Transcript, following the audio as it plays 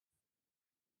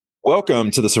Welcome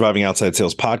to the Surviving Outside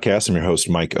Sales Podcast. I'm your host,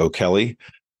 Mike O'Kelly.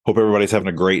 Hope everybody's having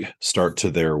a great start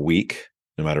to their week,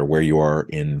 no matter where you are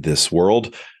in this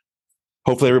world.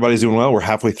 Hopefully everybody's doing well. We're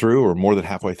halfway through or more than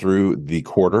halfway through the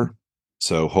quarter.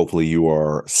 So hopefully you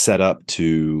are set up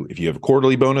to, if you have a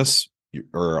quarterly bonus,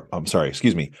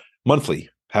 monthly,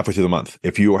 halfway through the month.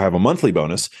 If you have a monthly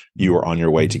bonus, you are on your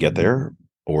way to get there,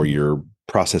 or your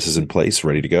process is in place,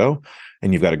 ready to go,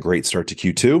 and you've got a great start to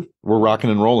Q2. We're rocking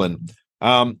and rolling.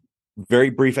 Very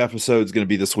brief episode is going to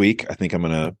be this week. I think I'm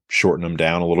going to shorten them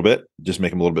down a little bit, just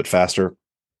make them a little bit faster.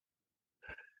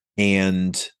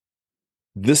 And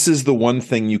this is the one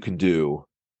thing you can do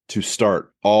to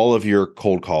start all of your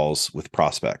cold calls with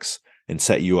prospects and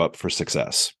set you up for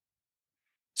success.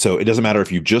 So it doesn't matter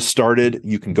if you just started,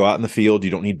 you can go out in the field. You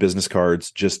don't need business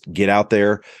cards. Just get out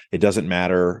there. It doesn't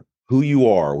matter who you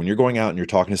are. When you're going out and you're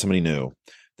talking to somebody new,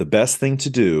 the best thing to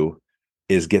do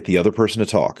is get the other person to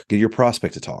talk, get your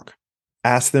prospect to talk.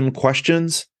 Ask them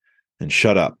questions and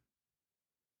shut up.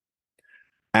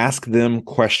 Ask them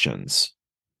questions.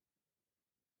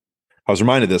 I was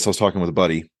reminded of this. I was talking with a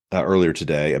buddy earlier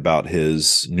today about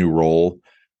his new role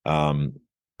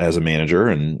as a manager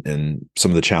and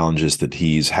some of the challenges that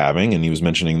he's having. And he was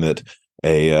mentioning that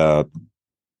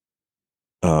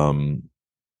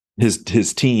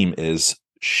his team is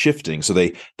shifting. So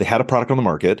they had a product on the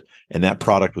market, and that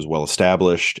product was well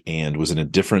established and was in a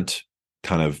different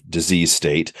kind of disease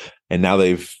state. And now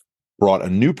they've brought a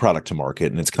new product to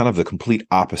market, and it's kind of the complete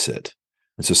opposite.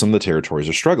 And so some of the territories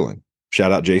are struggling.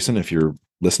 Shout out Jason if you're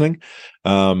listening.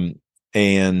 And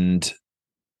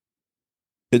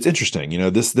it's interesting,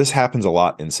 this happens a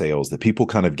lot in sales, that people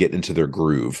kind of get into their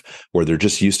groove where they're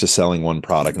just used to selling one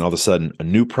product, and all of a sudden a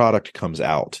new product comes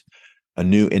out, a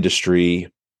new industry,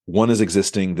 one is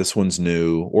existing, this one's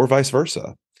new, or vice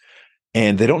versa.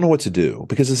 And they don't know what to do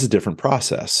because it's a different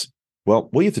process. Well,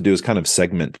 what you have to do is kind of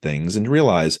segment things and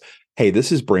realize, hey,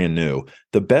 this is brand new.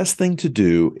 The best thing to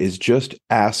do is just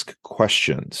ask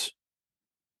questions.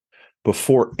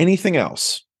 Before anything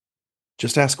else,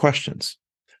 just ask questions.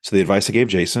 So the advice I gave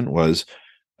Jason was,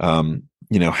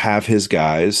 have his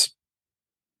guys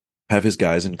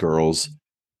and girls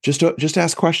just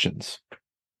ask questions.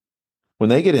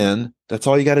 When they get in, that's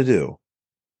all you got to do.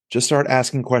 Just start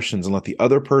asking questions and let the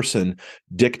other person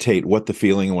dictate what the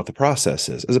feeling and what the process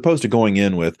is, as opposed to going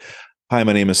in with, hi,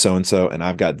 my name is so-and-so, and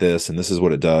I've got this, and this is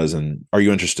what it does. And are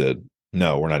you interested?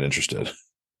 No, we're not interested.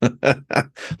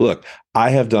 Look, I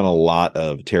have done a lot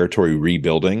of territory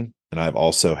rebuilding, and I've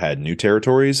also had new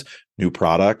territories, new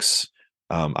products.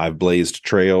 I've blazed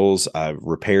trails. I've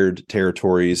repaired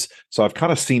territories. So I've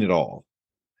kind of seen it all.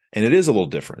 And it is a little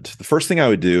different. The first thing I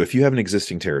would do, if you have an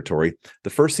existing territory, the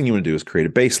first thing you want to do is create a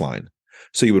baseline.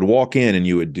 So you would walk in and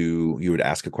you would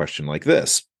ask a question like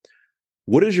this.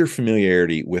 What is your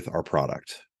familiarity with our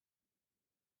product?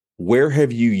 Where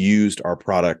have you used our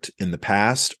product in the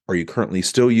past? Are you currently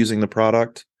still using the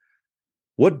product?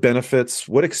 What benefits,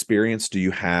 what experience do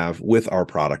you have with our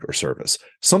product or service?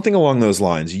 Something along those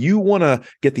lines. You want to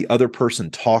get the other person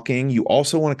talking. You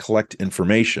also want to collect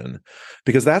information,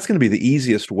 because that's going to be the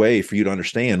easiest way for you to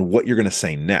understand what you're going to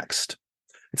say next.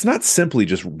 It's not simply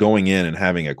just going in and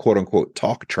having a quote unquote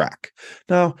talk track.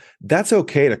 Now, that's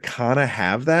okay to kind of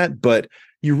have that, but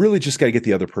you really just got to get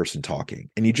the other person talking.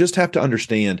 And you just have to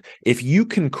understand, if you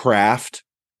can craft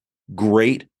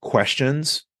great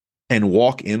questions and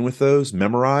walk in with those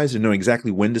memorized and know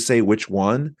exactly when to say which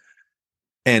one,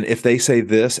 and if they say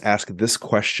this, ask this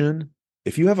question.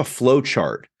 If you have a flow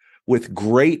chart with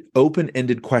great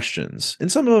open-ended questions, and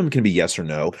some of them can be yes or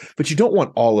no, but you don't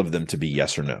want all of them to be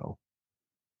yes or no.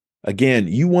 Again,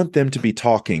 you want them to be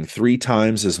talking 3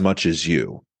 times as much as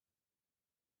you.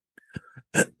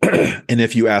 And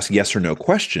if you ask yes or no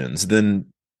questions, then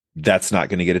that's not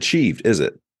going to get achieved, is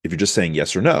it? If you're just saying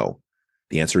yes or no,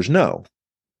 the answer is no.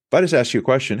 If I just ask you a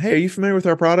question, hey, are you familiar with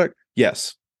our product?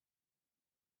 Yes.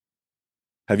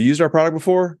 Have you used our product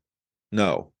before?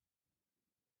 No.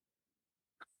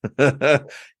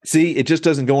 See, it just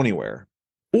doesn't go anywhere.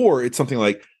 Or it's something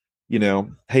like,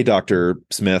 hey, Dr.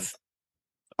 Smith,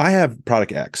 I have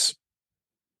product X.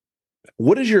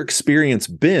 What has your experience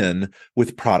been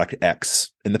with product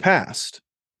X in the past?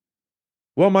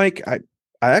 Well, Mike, I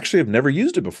actually have never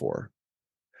used it before.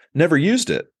 Never used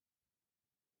it.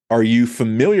 Are you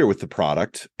familiar with the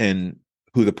product and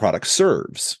who the product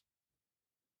serves?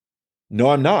 No,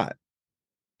 I'm not.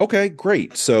 Okay,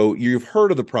 great. So you've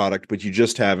heard of the product, but you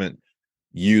just haven't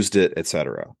used it,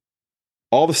 etc.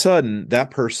 All of a sudden,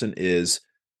 that person is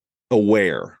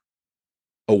aware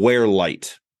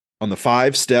light. On the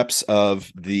 5 steps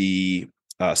of the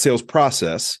sales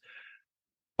process,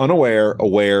 unaware,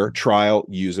 aware, trial,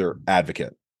 user,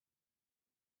 advocate.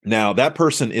 Now, that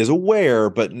person is aware,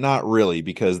 but not really,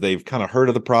 because they've kind of heard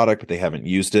of the product, but they haven't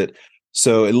used it.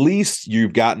 So at least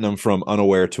you've gotten them from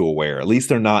unaware to aware. At least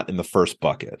they're not in the first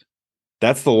bucket.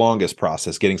 That's the longest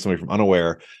process, getting somebody from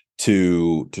unaware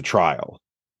to trial.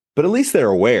 But at least they're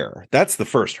aware. That's the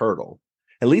first hurdle.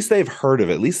 At least they've heard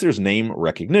of it. At least there's name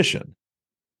recognition.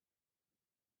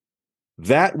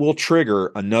 That will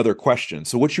trigger another question.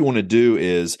 So what you want to do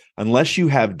is, unless you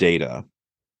have data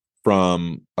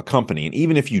from a company, and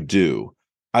even if you do,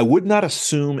 I would not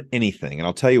assume anything, and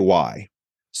I'll tell you why.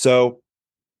 So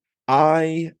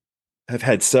I have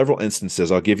had several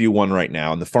instances. I'll give you one right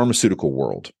now in the pharmaceutical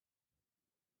world.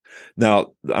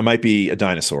 Now, I might be a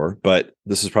dinosaur, but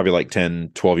this is probably like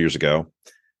 10, 12 years ago.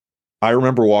 I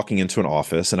remember walking into an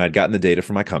office, and I'd gotten the data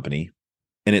from my company,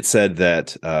 and it said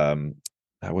that,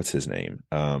 what's his name?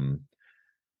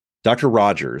 Dr.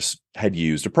 Rogers had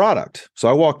used a product. So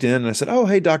I walked in and I said, "Oh,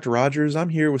 hey, Dr. Rogers, I'm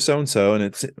here with so-and-so,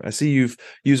 and I see you've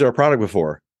used our product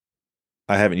before."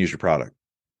 "I haven't used your product."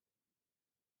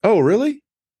 "Oh, really?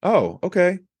 Oh,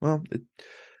 okay. Well,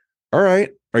 all right.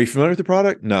 Are you familiar with the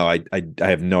product?" "No, I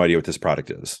have no idea what this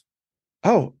product is."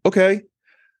 "Oh, okay.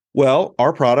 Well,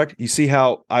 our product, you see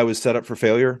how I was set up for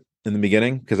failure in the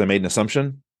beginning because I made an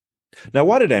assumption?" Now,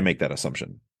 why did I make that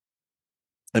assumption?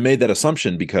 I made that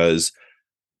assumption because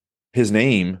his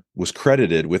name was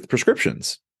credited with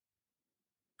prescriptions.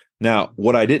 Now,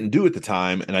 what I didn't do at the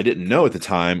time, and I didn't know at the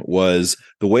time, was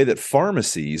the way that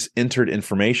pharmacies entered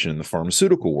information in the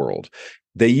pharmaceutical world.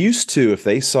 They used to, if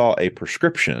they saw a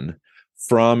prescription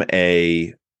from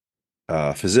a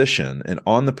physician, and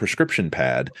on the prescription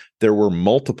pad, there were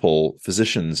multiple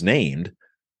physicians named,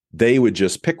 they would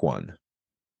just pick one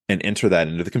and enter that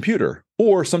into the computer.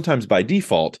 Or sometimes by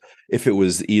default, if it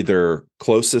was either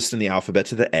closest in the alphabet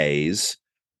to the A's,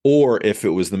 or if it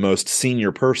was the most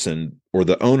senior person or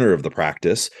the owner of the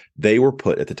practice, they were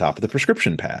put at the top of the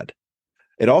prescription pad.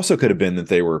 It also could have been that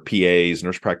they were PAs,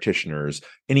 nurse practitioners,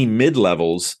 any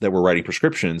mid-levels that were writing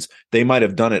prescriptions. They might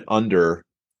have done it under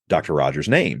Dr. Rogers'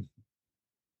 name.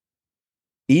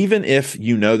 Even if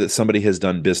you know that somebody has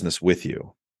done business with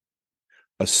you,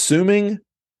 assuming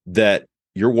that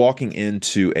you're walking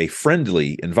into a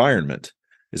friendly environment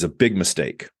is a big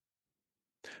mistake.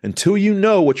 Until you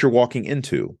know what you're walking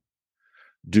into,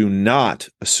 do not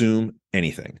assume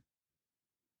anything.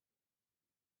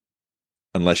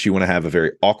 Unless you want to have a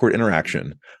very awkward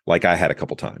interaction like I had a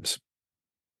couple times.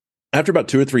 After about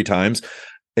 2 or 3 times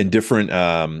in different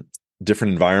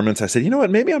environments, I said, you know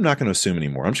what, maybe I'm not going to assume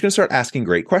anymore. I'm just going to start asking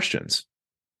great questions.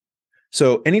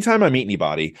 So anytime I meet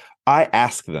anybody, I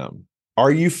ask them,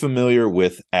 are you familiar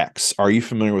with X? Are you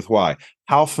familiar with Y?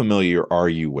 How familiar are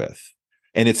you with?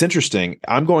 And it's interesting.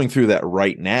 I'm going through that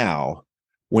right now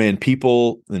when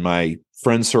people in my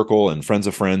friend circle and friends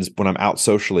of friends, when I'm out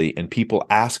socially and people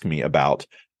ask me about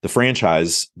the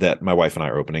franchise that my wife and I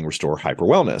are opening, Restore Hyper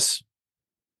Wellness.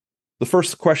 The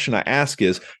first question I ask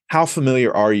is, how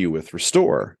familiar are you with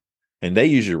Restore? And they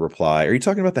usually reply, are you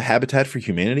talking about the Habitat for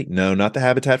Humanity? No, not the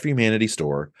Habitat for Humanity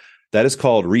store. That is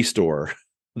called Restore,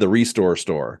 the Restore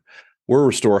store. We're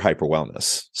Restore Hyper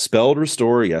Wellness. Spelled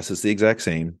Restore, yes, it's the exact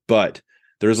same, but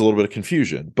there's a little bit of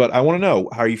confusion. But I want to know,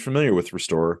 how are you familiar with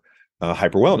Restore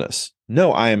Hyper Wellness?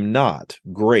 No, I am not.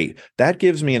 Great. That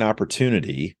gives me an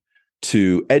opportunity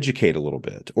to educate a little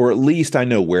bit, or at least I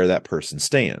know where that person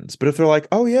stands. But if they're like,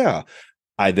 oh yeah,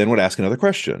 I then would ask another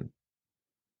question.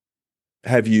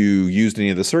 Have you used any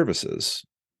of the services?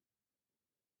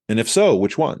 And if so,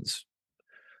 which ones?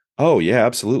 Oh yeah,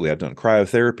 absolutely. I've done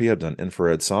cryotherapy. I've done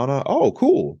infrared sauna. Oh,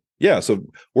 cool. Yeah. So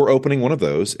we're opening one of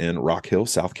those in Rock Hill,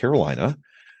 South Carolina,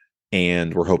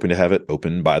 and we're hoping to have it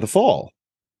open by the fall.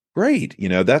 Great.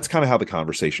 That's kind of how the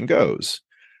conversation goes.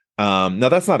 Now,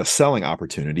 that's not a selling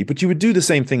opportunity, but you would do the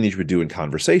same thing that you would do in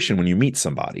conversation when you meet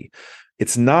somebody.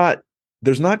 There's not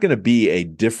going to be a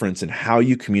difference in how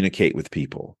you communicate with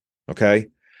people. Okay.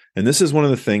 And this is one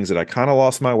of the things that I kind of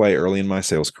lost my way early in my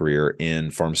sales career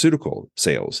in pharmaceutical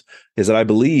sales, is that I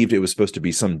believed it was supposed to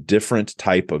be some different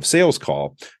type of sales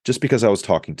call just because I was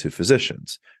talking to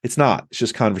physicians. It's not. It's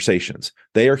just conversations.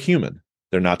 They are human.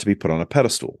 They're not to be put on a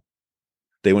pedestal.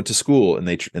 They went to school and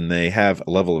they have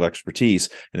a level of expertise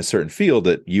in a certain field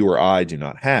that you or I do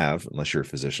not have, unless you're a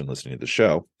physician listening to the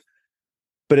show.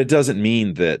 But it doesn't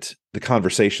mean that the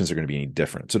conversations are going to be any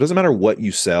different. So it doesn't matter what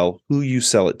you sell, who you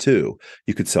sell it to.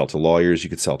 You could sell to lawyers, you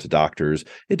could sell to doctors.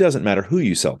 It doesn't matter who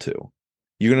you sell to.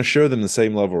 You're going to show them the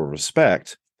same level of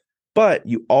respect, but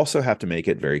you also have to make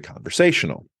it very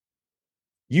conversational.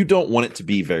 You don't want it to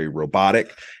be very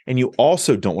robotic, and you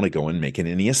also don't want to go in making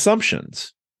any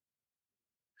assumptions.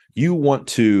 You want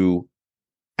to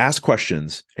ask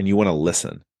questions and you want to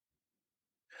listen.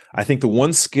 I think the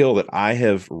one skill that I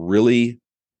have really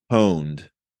honed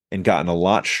and gotten a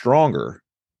lot stronger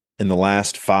in the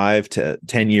last 5 to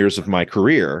 10 years of my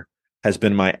career has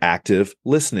been my active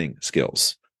listening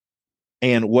skills.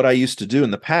 And what I used to do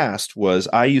in the past was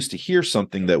I used to hear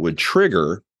something that would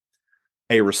trigger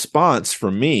a response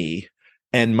from me,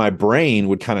 and my brain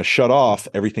would kind of shut off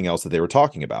everything else that they were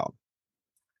talking about.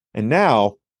 And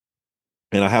now,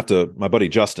 and I have to, my buddy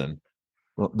Justin,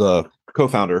 the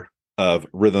co-founder of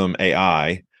Rhythm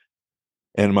AI,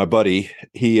 and my buddy,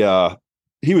 he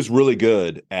was really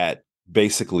good at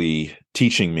basically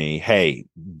teaching me, hey,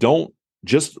 don't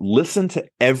just listen to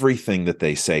everything that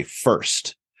they say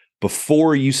first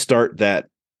before you start that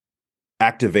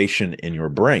activation in your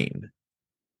brain.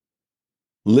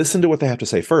 Listen to what they have to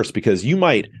say first, because you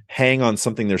might hang on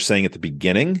something they're saying at the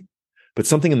beginning, but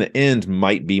something in the end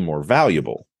might be more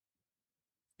valuable.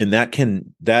 And that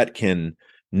can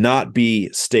not be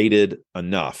stated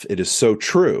enough. It is so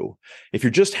true. If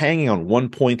you're just hanging on one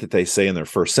point that they say in their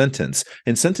first sentence,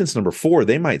 in sentence number 4,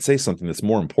 they might say something that's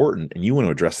more important, and you want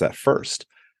to address that first.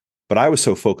 But I was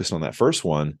so focused on that first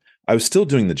one, I was still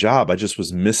doing the job. I just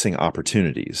was missing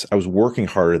opportunities. I was working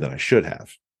harder than I should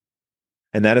have.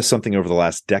 And that is something over the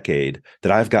last decade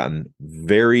that I've gotten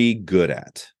very good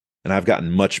at. And I've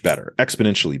gotten much better,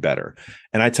 exponentially better.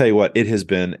 And I tell you what, it has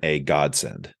been a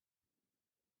godsend.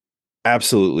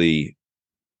 Absolutely.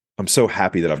 I'm so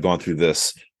happy that I've gone through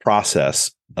this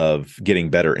process of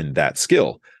getting better in that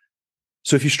skill.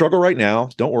 So if you struggle right now,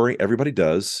 don't worry. Everybody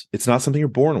does. It's not something you're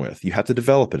born with. You have to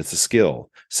develop it. It's a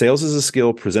skill. Sales is a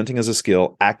skill. Presenting is a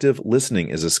skill. Active listening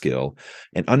is a skill.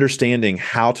 And understanding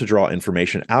how to draw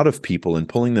information out of people and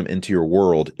pulling them into your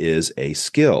world is a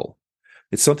skill.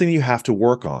 It's something you have to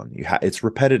work on. It's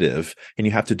repetitive, and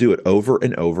you have to do it over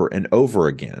and over and over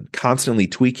again, constantly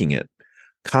tweaking it,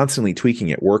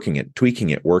 working it, tweaking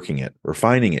it, working it,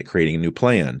 refining it, creating a new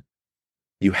plan.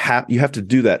 You have to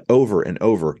do that over and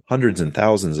over, hundreds and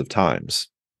thousands of times.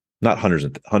 Not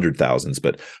hundred thousands,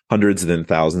 but hundreds and then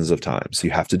thousands of times.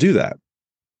 You have to do that.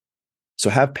 So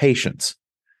have patience.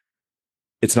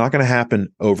 It's not going to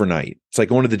happen overnight. It's like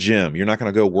going to the gym. You're not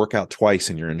going to go work out twice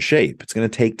and you're in shape. It's going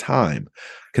to take time,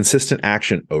 consistent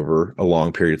action over a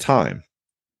long period of time.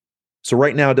 So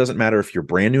right now, it doesn't matter if you're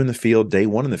brand new in the field, day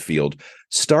one in the field,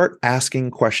 start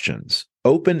asking questions,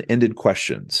 open-ended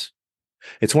questions.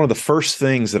 It's one of the first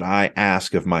things that I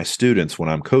ask of my students when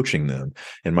I'm coaching them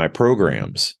in my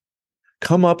programs.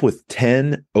 Come up with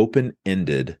 10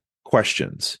 open-ended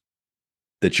questions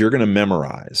that you're going to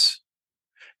memorize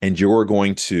and you're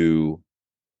going to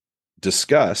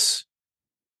discuss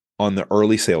on the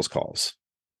early sales calls.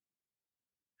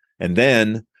 And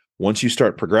then once you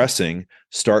start progressing,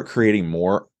 start creating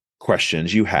more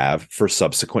questions you have for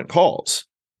subsequent calls.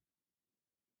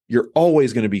 You're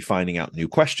always going to be finding out new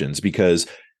questions because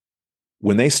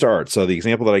when they start, so the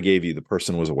example that I gave you, the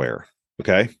person was aware.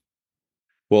 Okay.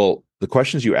 Well, the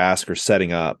questions you ask are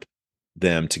setting up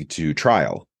them to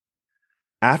trial.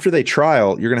 After they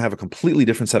trial, you're going to have a completely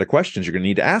different set of questions you're going to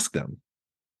need to ask them.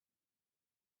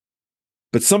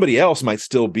 But somebody else might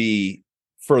still be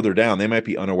further down. They might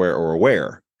be unaware or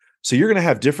aware. So you're going to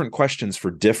have different questions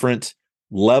for different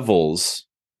levels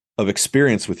of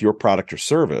experience with your product or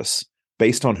service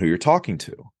based on who you're talking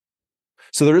to.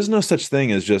 So there is no such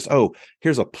thing as just, oh,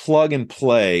 here's a plug and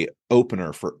play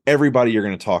opener for everybody you're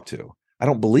going to talk to. I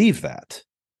don't believe that,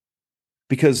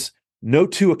 because no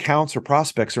two accounts or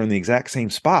prospects are in the exact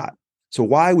same spot. So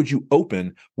why would you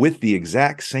open with the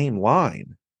exact same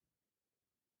line?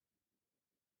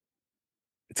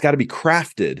 It's got to be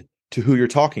crafted to who you're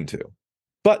talking to.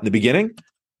 But in the beginning,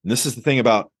 and this is the thing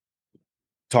about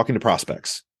talking to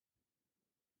prospects,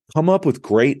 come up with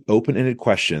great open-ended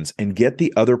questions and get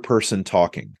the other person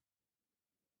talking.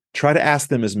 Try to ask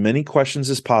them as many questions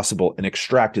as possible and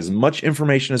extract as much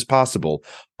information as possible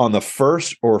on the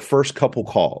first couple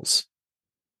calls,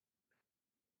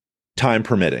 time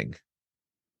permitting.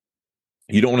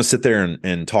 You don't want to sit there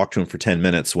and talk to them for 10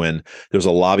 minutes when there's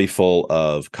a lobby full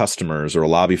of customers or a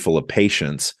lobby full of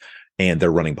patients and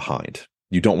they're running behind.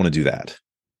 You don't want to do that.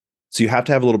 So you have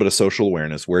to have a little bit of social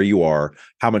awareness, where you are,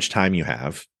 how much time you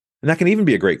have. And that can even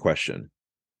be a great question.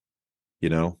 You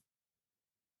know,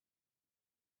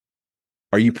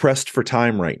 are you pressed for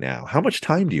time right now? How much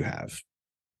time do you have?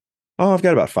 Oh, I've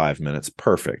got about 5 minutes.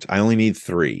 Perfect. I only need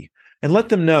 3. And let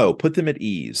them know, put them at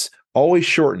ease. Always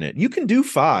shorten it. You can do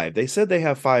 5. They said they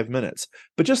have 5 minutes,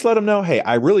 but just let them know, hey,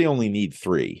 I really only need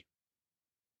 3.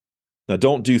 Now,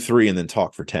 don't do 3 and then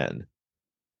talk for 10.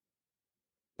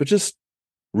 But just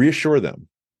reassure them.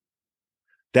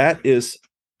 That is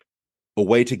a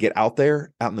way to get out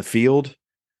there, out in the field,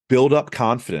 build up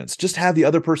confidence. Just have the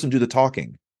other person do the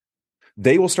talking.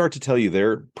 They will start to tell you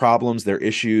their problems, their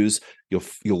issues. You'll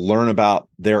learn about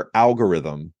their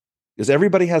algorithm, because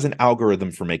everybody has an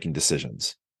algorithm for making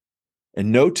decisions.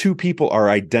 And no two people are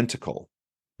identical.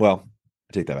 Well,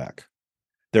 I take that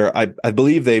back. I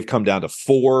believe they've come down to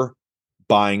 4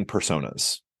 buying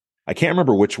personas. I can't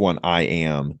remember which one I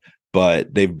am,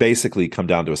 but they've basically come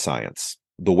down to a science.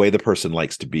 The way the person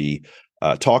likes to be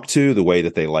talked to, the way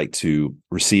that they like to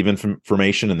receive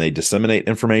information and they disseminate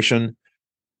information.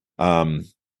 I'm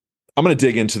going to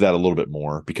dig into that a little bit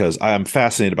more because I am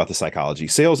fascinated about the psychology.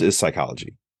 Sales is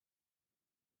psychology.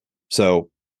 So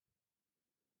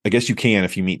I guess you can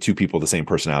if you meet 2 people with the same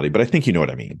personality, but I think you know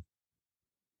what I mean.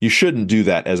 You shouldn't do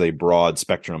that as a broad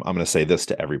spectrum. I'm going to say this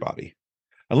to everybody.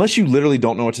 Unless you literally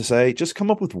don't know what to say, just come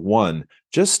up with one.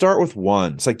 Just start with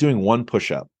one. It's like doing one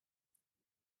push-up.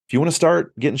 If you want to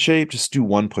start getting shape, just do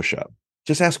one push-up.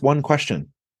 Just ask one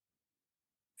question.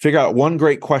 Figure out one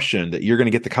great question that you're going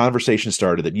to get the conversation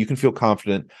started, that you can feel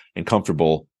confident and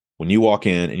comfortable when you walk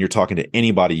in and you're talking to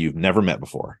anybody you've never met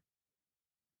before.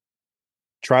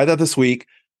 Try that this week.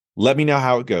 Let me know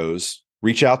how it goes.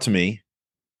 Reach out to me,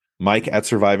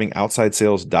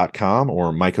 Mike@survivingoutsidesales.com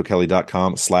or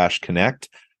mikeokelly.com/connect.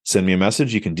 Send me a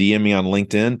message. You can DM me on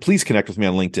LinkedIn. Please connect with me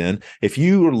on LinkedIn. If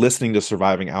you are listening to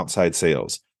Surviving Outside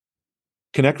Sales,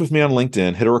 connect with me on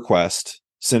LinkedIn, hit a request,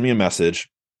 send me a message.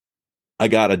 I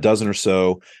got a dozen or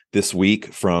so this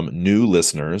week from new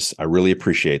listeners. I really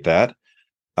appreciate that.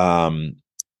 Send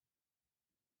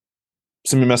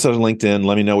me a message on LinkedIn.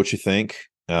 Let me know what you think.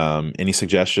 Any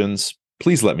suggestions,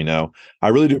 please let me know. I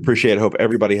really do appreciate it. I hope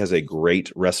everybody has a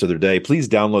great rest of their day. Please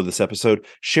download this episode,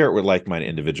 share it with like-minded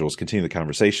individuals, continue the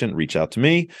conversation, reach out to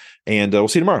me, and we'll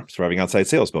see you tomorrow. Surviving Outside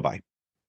Sales. Bye-bye.